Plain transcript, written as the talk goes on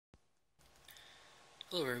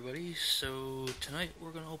Hello everybody, so tonight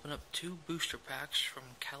we're going to open up 2 booster packs from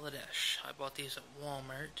Kaladesh. I bought these at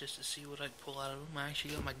Walmart just to see what I'd pull out of them. I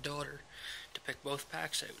actually got my daughter to pick both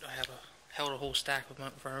packs out. I held a whole stack of them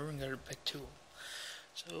out in front of her and got her to pick 2 of them.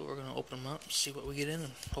 So we're going to open them up and see what we get in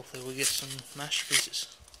them. Hopefully we'll get some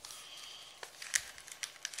masterpieces.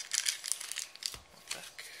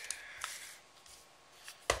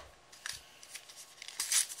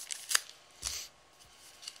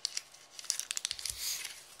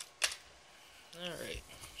 Alright,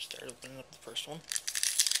 start opening up the first one.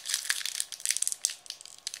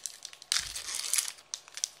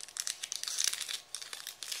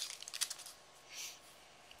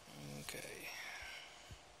 Okay.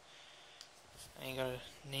 I ain't gotta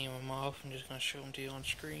name them off, I'm just gonna show them to you on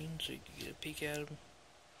screen so you can get a peek at them.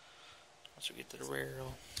 Once we get to the rare,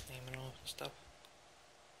 I'll name it off and stuff.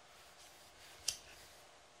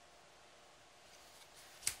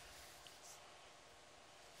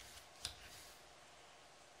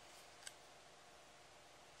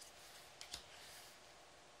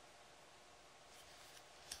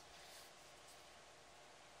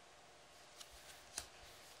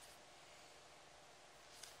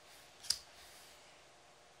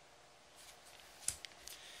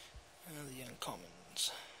 And the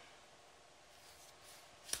uncommons.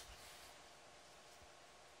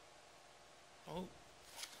 Oh,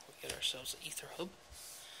 we get ourselves an Ether Hub.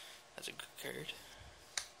 That's a good card.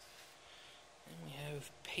 And we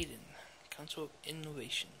have Payton, Council of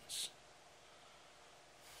Innovations.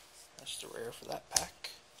 That's the rare for that pack.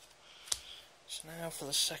 So now for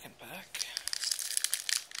the second pack.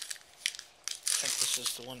 I think this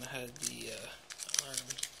is the one that had the alarm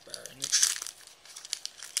bar in it.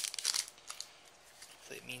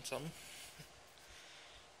 Hopefully it means something.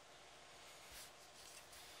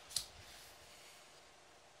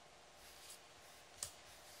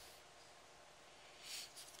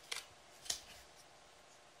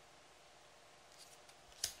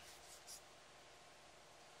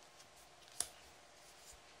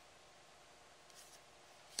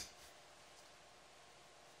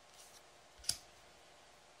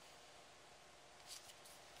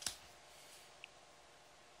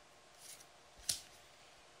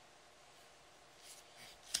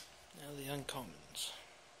 Now the uncommons.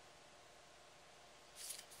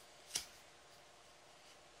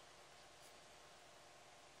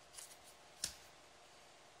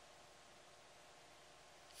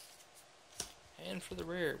 And for the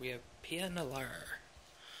rare, we have Pianalar.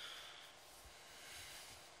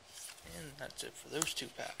 And that's it for those 2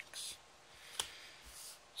 packs.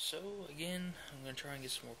 So, again, I'm going to try and get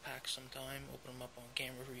some more packs sometime, open them up on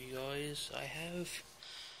camera for you guys. I have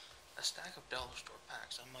a stack of dollar store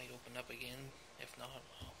packs I might open up again. If not,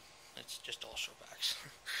 well, it's just dollar store packs.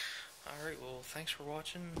 Alright, well, thanks for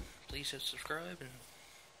watching. Please hit subscribe, and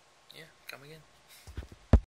yeah, come again.